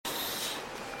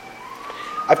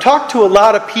I've talked to a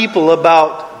lot of people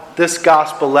about this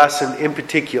gospel lesson in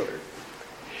particular.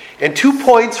 And 2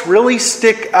 points really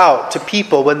stick out to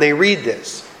people when they read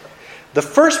this. The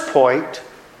first point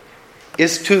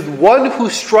is, to one who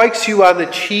strikes you on the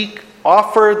cheek,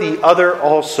 offer the other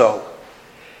also.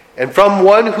 And from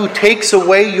one who takes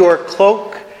away your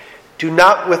cloak, do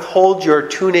not withhold your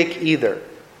tunic either.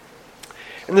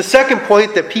 And the second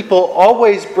point that people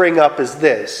always bring up is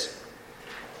this: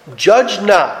 judge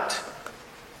not,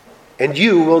 and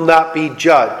you will not be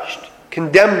judged.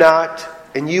 Condemn not,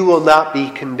 and you will not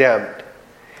be condemned.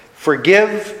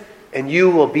 Forgive, and you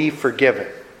will be forgiven.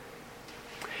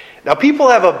 Now, people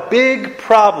have a big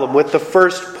problem with the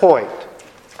first point.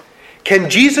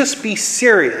 Can Jesus be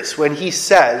serious when he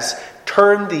says,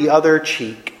 turn the other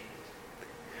cheek?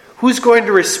 Who's going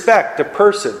to respect a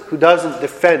person who doesn't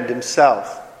defend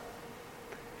himself?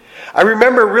 I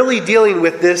remember really dealing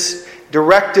with this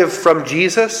directive from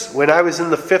Jesus when I was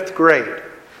in the 5th grade.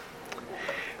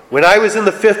 When I was in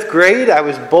the 5th grade, I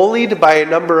was bullied by a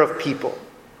number of people.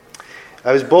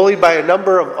 I was bullied by a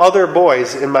number of other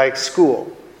boys in my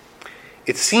school.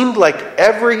 It seemed like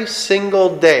every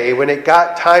single day when it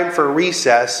got time for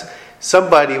recess,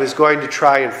 somebody was going to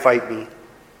try and fight me.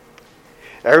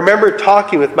 I remember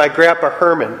talking with my grandpa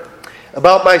Herman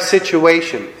about my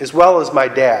situation, as well as my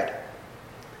dad.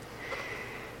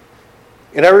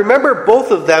 And I remember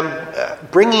both of them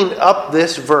bringing up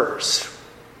this verse.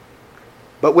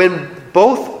 But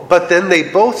then they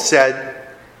both said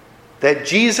that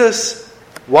Jesus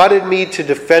wanted me to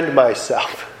defend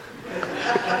myself.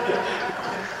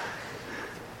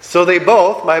 So they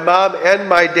both, my mom and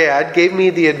my dad, gave me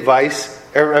the advice,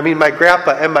 my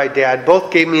grandpa and my dad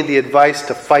both gave me the advice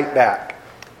to fight back.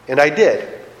 And I did.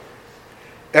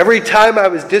 Every time I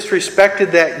was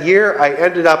disrespected that year, I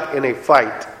ended up in a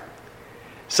fight.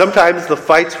 Sometimes the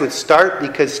fights would start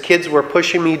because kids were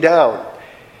pushing me down.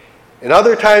 And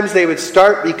other times they would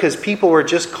start because people were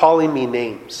just calling me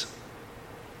names.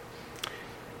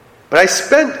 But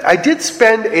I did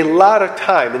spend a lot of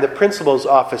time in the principal's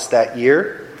office that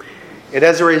year. And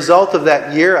as a result of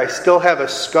that year, I still have a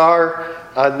scar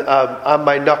on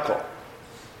my knuckle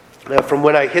from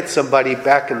when I hit somebody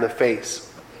back in the face.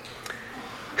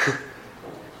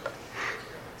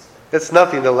 That's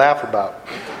nothing to laugh about.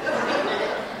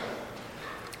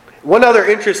 One other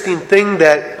interesting thing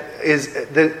is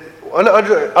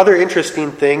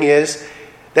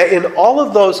that in all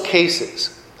of those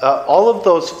cases, all of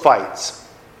those fights,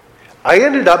 I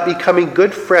ended up becoming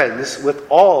good friends with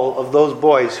all of those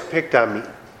boys who picked on me.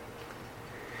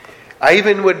 I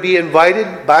even would be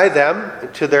invited by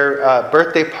them to their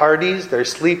birthday parties, their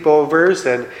sleepovers,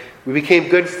 and we became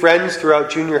good friends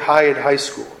throughout junior high and high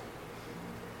school.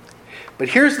 But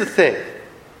here's the thing.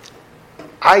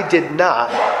 I did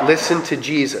not listen to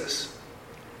Jesus,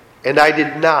 and I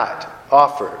did not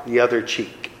offer the other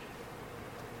cheek.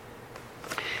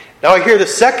 Now I hear the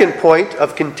second point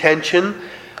of contention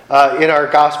in our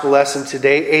gospel lesson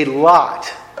today a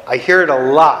lot. I hear it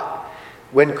a lot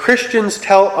when Christians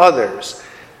tell others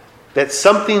that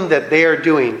something that they are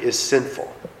doing is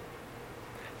sinful.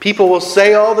 People will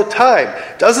say all the time,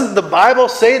 doesn't the Bible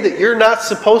say that you're not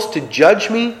supposed to judge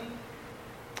me?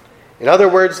 In other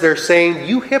words, they're saying,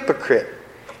 you hypocrite,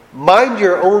 mind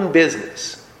your own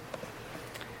business.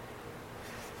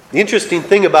 The interesting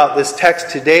thing about this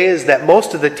text today is that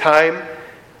most of the time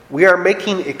we are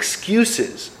making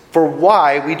excuses for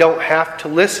why we don't have to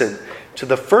listen to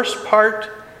the first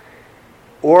part,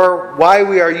 or why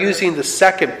we are using the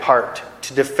second part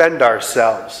to defend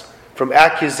ourselves from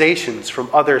accusations from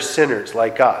other sinners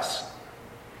like us.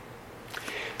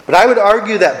 But I would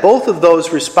argue that both of those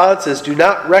responses do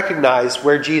not recognize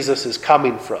where Jesus is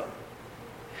coming from.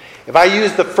 If I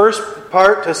use the first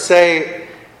part to say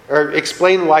or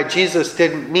explain why Jesus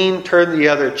didn't mean turn the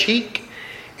other cheek,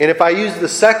 and if I use the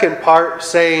second part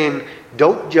saying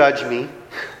don't judge me,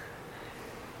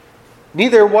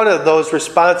 neither one of those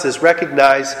responses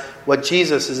recognize what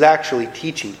Jesus is actually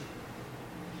teaching.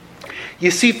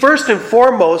 You see, first and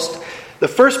foremost, the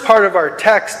first part of our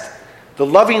text, the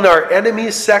loving our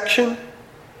enemies section,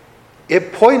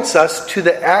 it points us to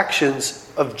the actions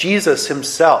of Jesus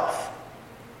himself.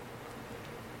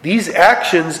 These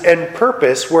actions and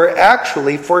purpose were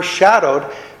actually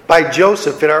foreshadowed by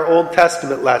Joseph in our Old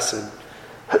Testament lesson.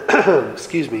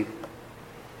 Excuse me.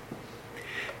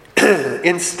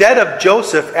 Instead of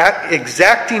Joseph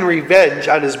exacting revenge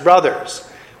on his brothers,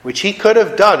 which he could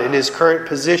have done in his current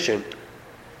position,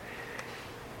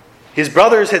 his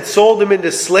brothers had sold him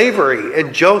into slavery,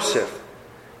 and Joseph,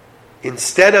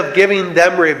 instead of giving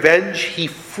them revenge, he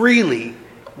freely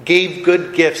gave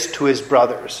good gifts to his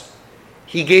brothers.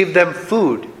 He gave them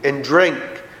food and drink,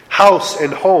 house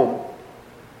and home.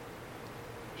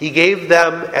 He gave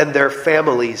them and their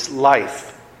families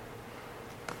life.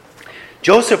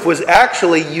 Joseph was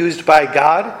actually used by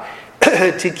God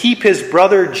to keep his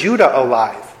brother Judah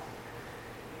alive.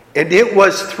 And it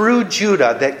was through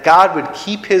Judah that God would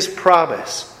keep his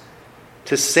promise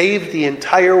to save the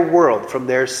entire world from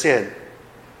their sin.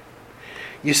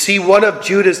 You see, one of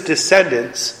Judah's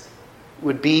descendants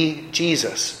would be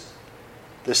Jesus,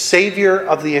 the Savior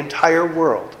of the entire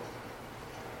world.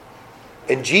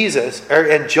 And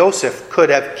Joseph could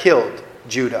have killed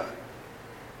Judah.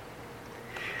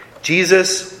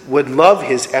 Jesus would love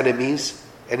his enemies,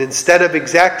 and instead of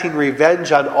exacting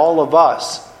revenge on all of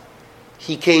us,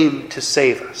 he came to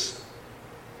save us.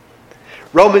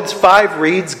 Romans 5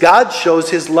 reads, God shows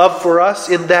his love for us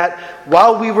in that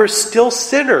while we were still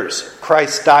sinners,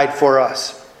 Christ died for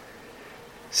us.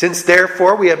 Since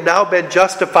therefore we have now been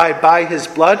justified by his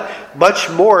blood, much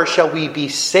more shall we be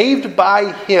saved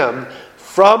by him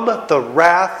from the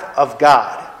wrath of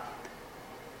God.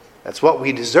 That's what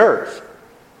we deserve,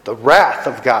 the wrath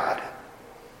of God.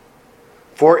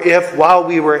 For if while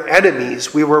we were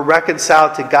enemies, we were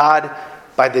reconciled to God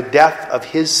by the death of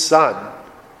his Son,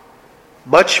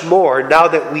 much more, now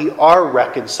that we are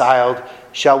reconciled,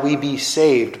 shall we be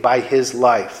saved by his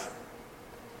life.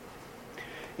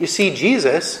 You see,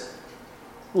 Jesus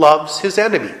loves his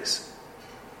enemies.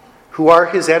 Who are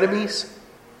his enemies?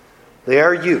 They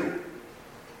are you.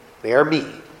 They are me.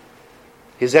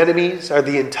 His enemies are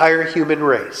the entire human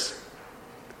race.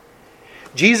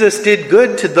 Jesus did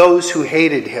good to those who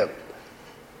hated him.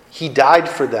 He died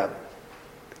for them.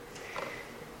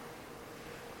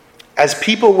 As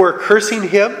people were cursing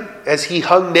him, as he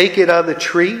hung naked on the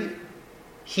tree,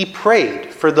 he prayed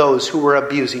for those who were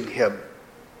abusing him.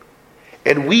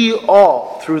 And we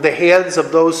all, through the hands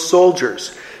of those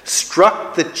soldiers,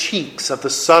 struck the cheeks of the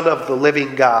Son of the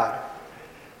living God.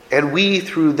 And we,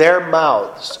 through their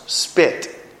mouths,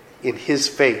 spit in his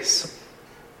face.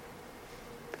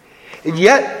 And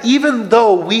yet, even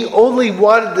though we only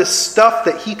wanted the stuff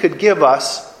that he could give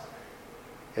us,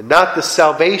 and not the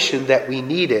salvation that we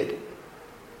needed,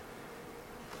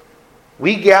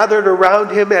 we gathered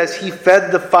around him as he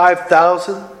fed the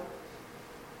 5,000,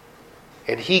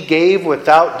 and he gave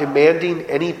without demanding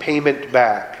any payment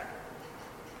back.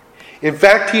 In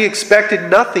fact, he expected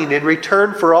nothing in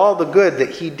return for all the good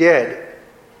that he did.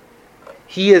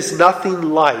 He is nothing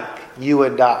like you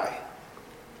and I.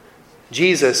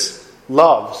 Jesus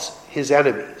loves his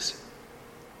enemies.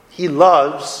 He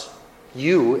loves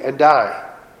you and I.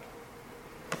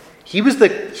 He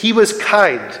was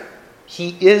kind.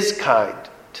 He is kind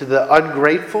to the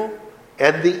ungrateful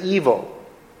and the evil.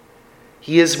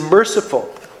 He is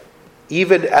merciful,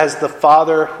 even as the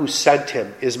Father who sent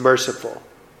him is merciful.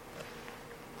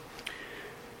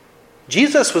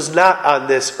 Jesus was not on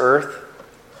this earth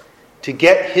to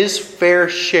get his fair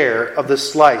share of the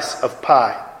slice of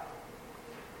pie.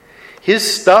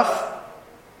 His stuff,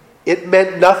 it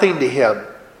meant nothing to him.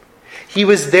 He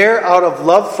was there out of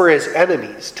love for his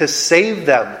enemies, to save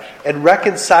them and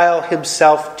reconcile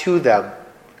himself to them.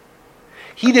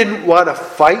 He didn't want to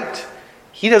fight.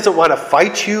 He doesn't want to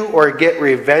fight you or get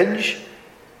revenge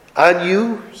on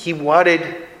you. He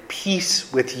wanted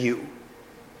peace with you.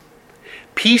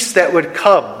 Peace that would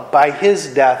come by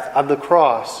his death on the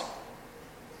cross.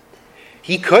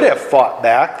 He could have fought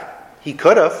back. He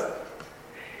could have.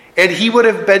 And he would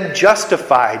have been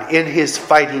justified in his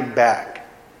fighting back.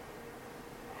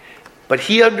 But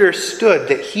he understood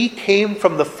that he came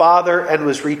from the Father and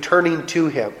was returning to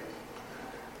him.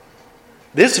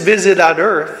 This visit on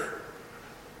earth,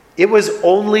 it was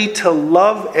only to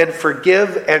love and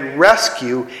forgive and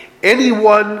rescue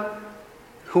anyone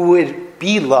who would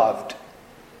be loved.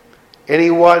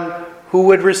 Anyone who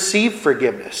would receive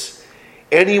forgiveness.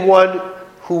 Anyone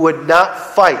who would not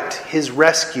fight his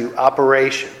rescue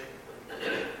operation.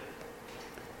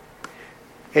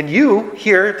 And you,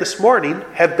 here this morning,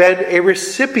 have been a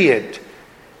recipient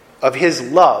of his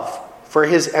love for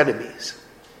his enemies.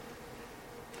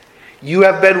 You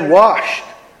have been washed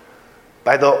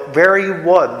by the very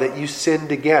one that you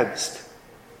sinned against.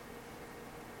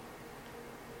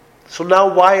 So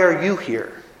now why are you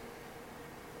here?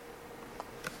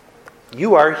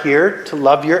 You are here to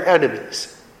love your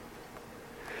enemies,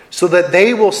 so that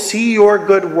they will see your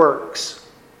good works,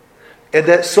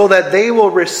 and so that they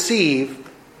will receive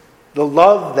the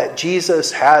love that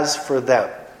Jesus has for them.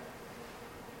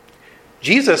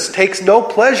 Jesus takes no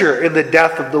pleasure in the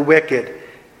death of the wicked,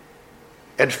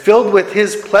 and filled with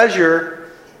his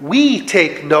pleasure, we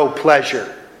take no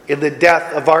pleasure in the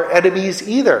death of our enemies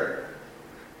either.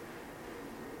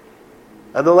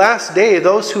 On the last day,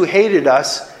 those who hated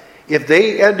us, if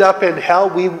they end up in hell,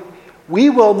 we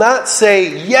will not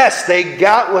say, yes, they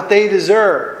got what they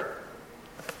deserved.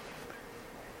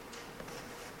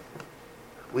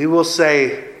 We will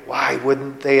say, why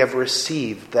wouldn't they have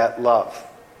received that love?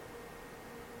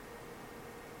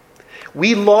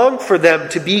 We long for them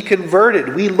to be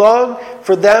converted. We long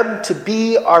for them to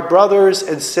be our brothers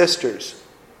and sisters.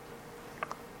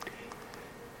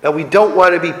 Now, we don't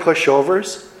want to be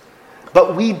pushovers,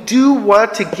 but we do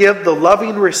want to give the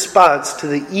loving response to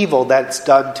the evil that's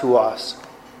done to us.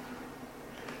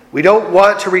 We don't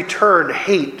want to return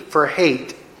hate for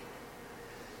hate.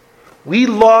 We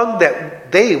long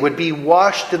that they would be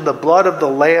washed in the blood of the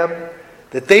Lamb,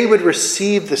 that they would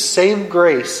receive the same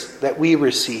grace that we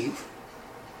receive.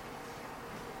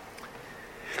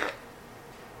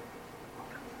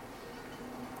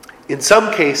 In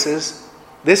some cases,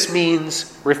 this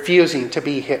means refusing to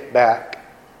be hit back.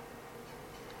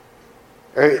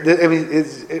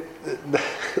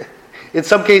 In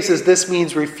some cases, this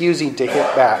means refusing to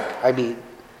hit back.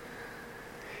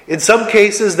 In some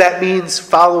cases, that means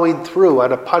following through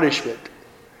on a punishment.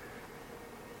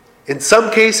 In some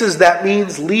cases, that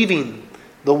means leaving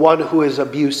the one who is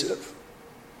abusive.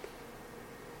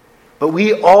 But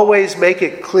we always make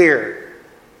it clear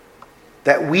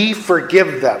that we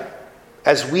forgive them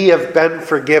as we have been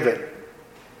forgiven.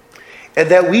 And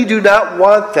that we do not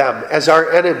want them as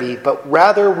our enemy, but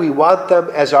rather we want them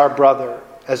as our brother,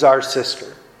 as our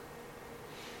sister.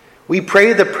 We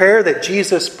pray the prayer that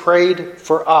Jesus prayed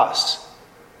for us.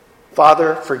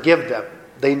 Father, forgive them.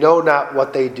 They know not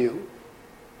what they do.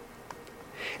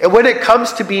 And when it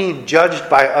comes to being judged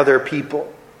by other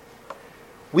people,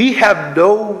 we have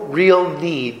no real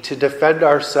need to defend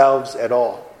ourselves at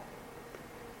all.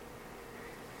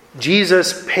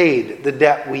 Jesus paid the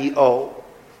debt we owe.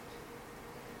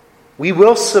 We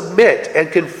will submit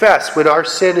and confess when our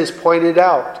sin is pointed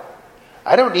out.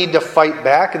 I don't need to fight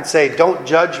back and say, don't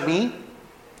judge me.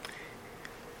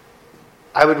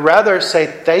 I would rather say,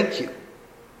 thank you.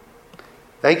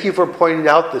 Thank you for pointing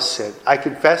out this sin. I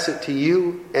confess it to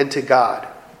you and to God.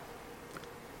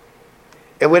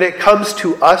 And when it comes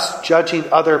to us judging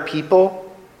other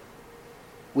people,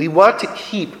 we want to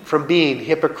keep from being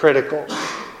hypocritical.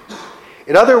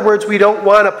 In other words, we don't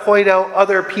want to point out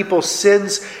other people's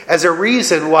sins as a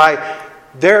reason why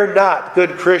they're not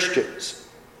good Christians,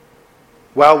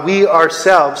 while we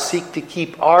ourselves seek to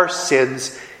keep our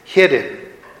sins hidden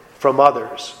from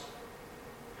others.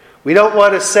 We don't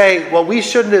want to say, well, we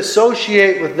shouldn't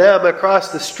associate with them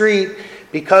across the street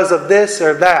because of this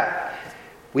or that.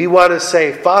 We want to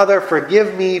say, Father,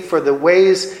 forgive me for the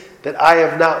ways that I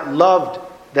have not loved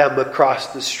them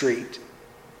across the street.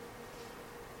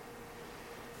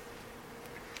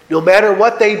 No matter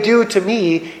what they do to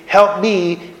me, help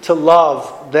me to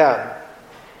love them.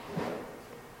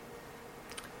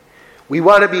 We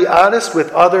want to be honest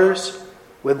with others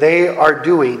when they are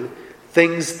doing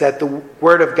things that the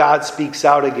Word of God speaks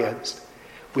out against.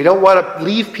 We don't want to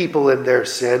leave people in their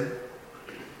sin,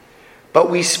 but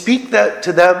we speak that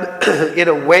to them in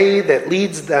a way that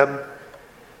leads them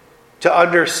to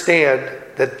understand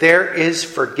that there is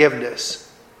forgiveness,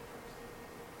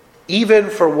 even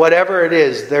for whatever it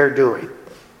is they're doing.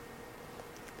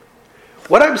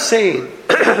 What I'm saying,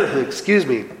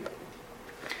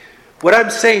 what I'm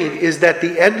saying is that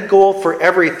the end goal for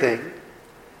everything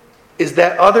is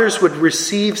that others would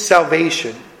receive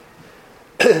salvation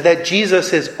that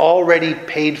Jesus has already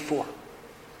paid for.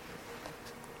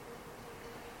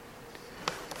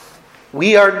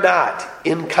 We are not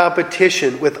in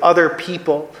competition with other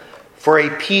people for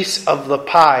a piece of the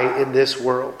pie in this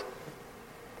world.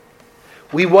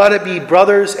 We want to be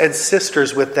brothers and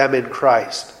sisters with them in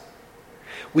Christ.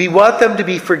 We want them to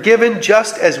be forgiven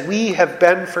just as we have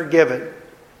been forgiven.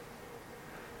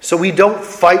 So we don't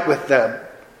fight with them.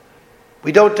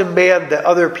 We don't demand that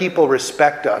other people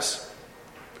respect us.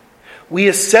 We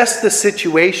assess the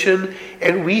situation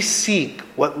and we seek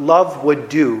what love would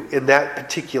do in that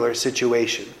particular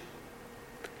situation.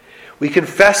 We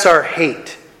confess our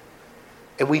hate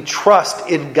and we trust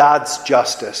in God's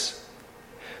justice.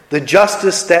 The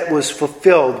justice that was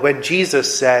fulfilled when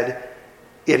Jesus said,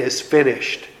 "It is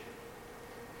finished."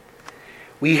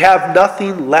 We have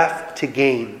nothing left to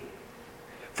gain.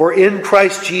 For in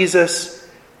Christ Jesus,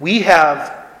 we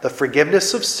have the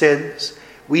forgiveness of sins,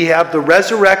 we have the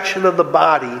resurrection of the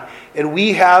body, and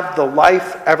we have the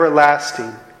life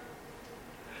everlasting.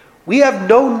 We have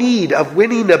no need of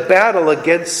winning a battle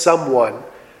against someone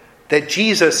that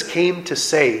Jesus came to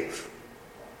save.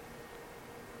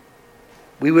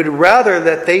 We would rather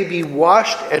that they be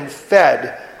washed and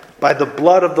fed by the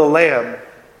blood of the Lamb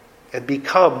and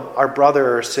become our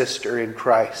brother or sister in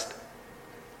Christ.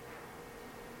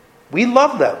 We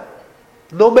love them,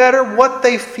 no matter what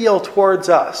they feel towards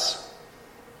us.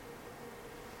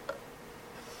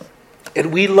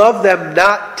 And we love them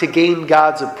not to gain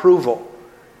God's approval,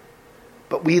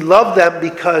 but we love them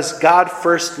because God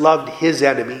first loved his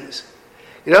enemies.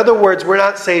 In other words, we're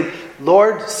not saying,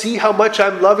 Lord, see how much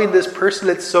I'm loving this person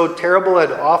that's so terrible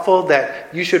and awful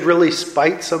that you should really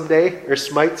smite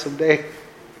someday.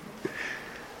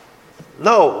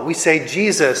 No, we say,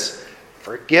 Jesus,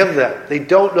 forgive them. They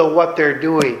don't know what they're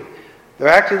doing. They're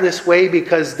acting this way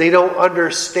because they don't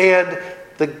understand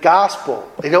the gospel.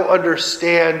 They don't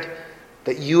understand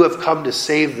that you have come to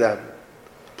save them.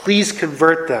 Please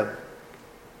convert them.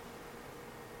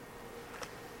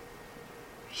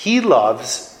 He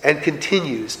loves and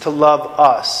continues to love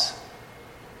us.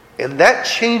 And that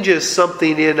changes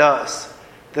something in us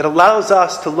that allows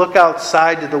us to look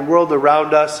outside to the world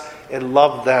around us and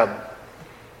love them,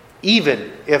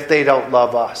 even if they don't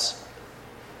love us.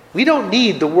 We don't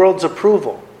need the world's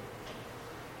approval.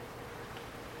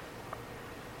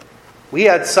 We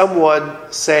had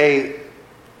someone say,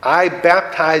 I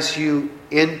baptize you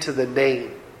into the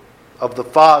name of the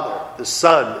Father, the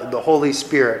Son, and the Holy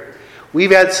Spirit.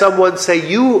 We've had someone say,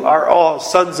 you are all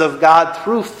sons of God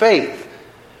through faith.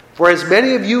 For as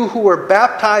many of you who were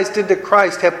baptized into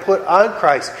Christ have put on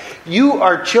Christ. You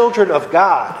are children of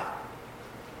God.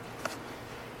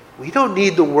 We don't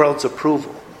need the world's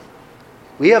approval.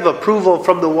 We have approval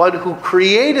from the one who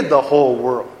created the whole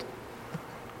world.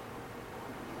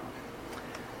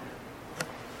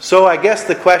 So I guess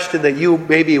the question that you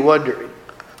may be wondering,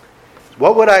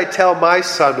 what would I tell my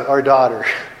son or daughter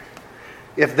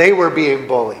if they were being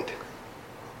bullied?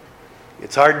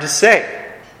 It's hard to say.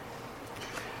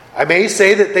 I may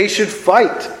say that they should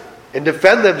fight and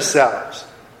defend themselves.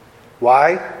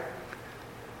 Why?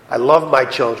 I love my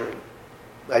children.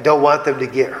 I don't want them to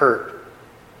get hurt.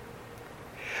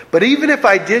 But even if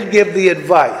I did give the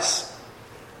advice,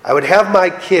 I would have my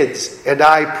kids and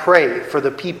I pray for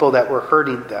the people that were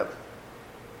hurting them.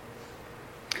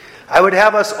 I would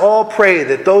have us all pray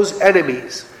that those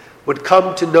enemies would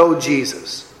come to know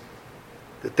Jesus,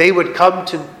 that they would come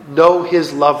to know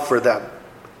his love for them.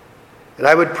 And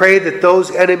I would pray that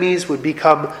those enemies would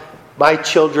become my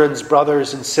children's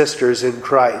brothers and sisters in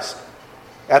Christ,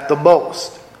 at the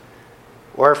most,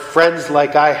 or friends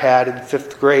like I had in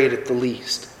 5th grade at the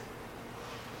least.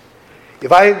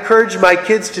 If I encouraged my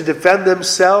kids to defend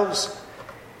themselves,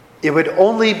 it would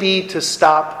only be to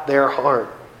stop their harm.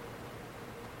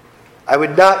 I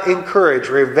would not encourage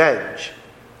revenge.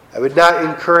 I would not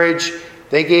encourage,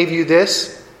 they gave you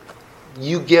this,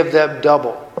 you give them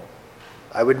double.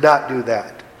 I would not do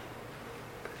that.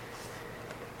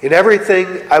 In everything,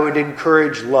 I would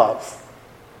encourage love,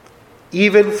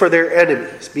 even for their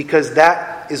enemies, because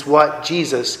that is what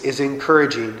Jesus is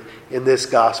encouraging in this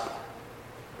gospel.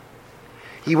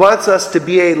 He wants us to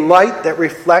be a light that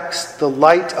reflects the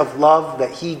light of love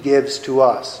that he gives to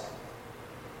us.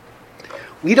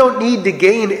 We don't need to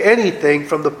gain anything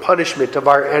from the punishment of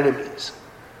our enemies,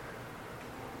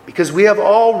 because we have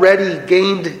already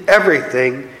gained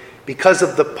everything because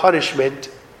of the punishment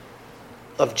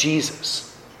of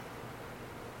Jesus.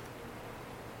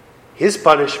 His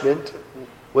punishment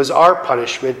was our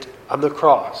punishment on the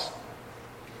cross.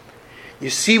 You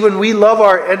see, when we love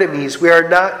our enemies, we are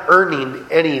not earning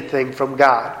anything from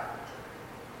God.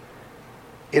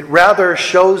 It rather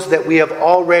shows that we have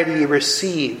already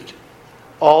received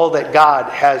all that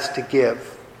God has to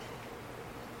give.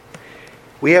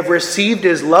 We have received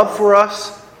his love for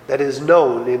us that is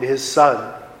known in his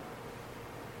Son.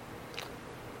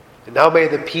 And now may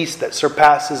the peace that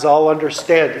surpasses all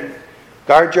understanding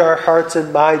guard your hearts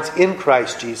and minds in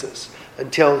Christ Jesus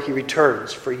until he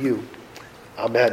returns for you. Amen.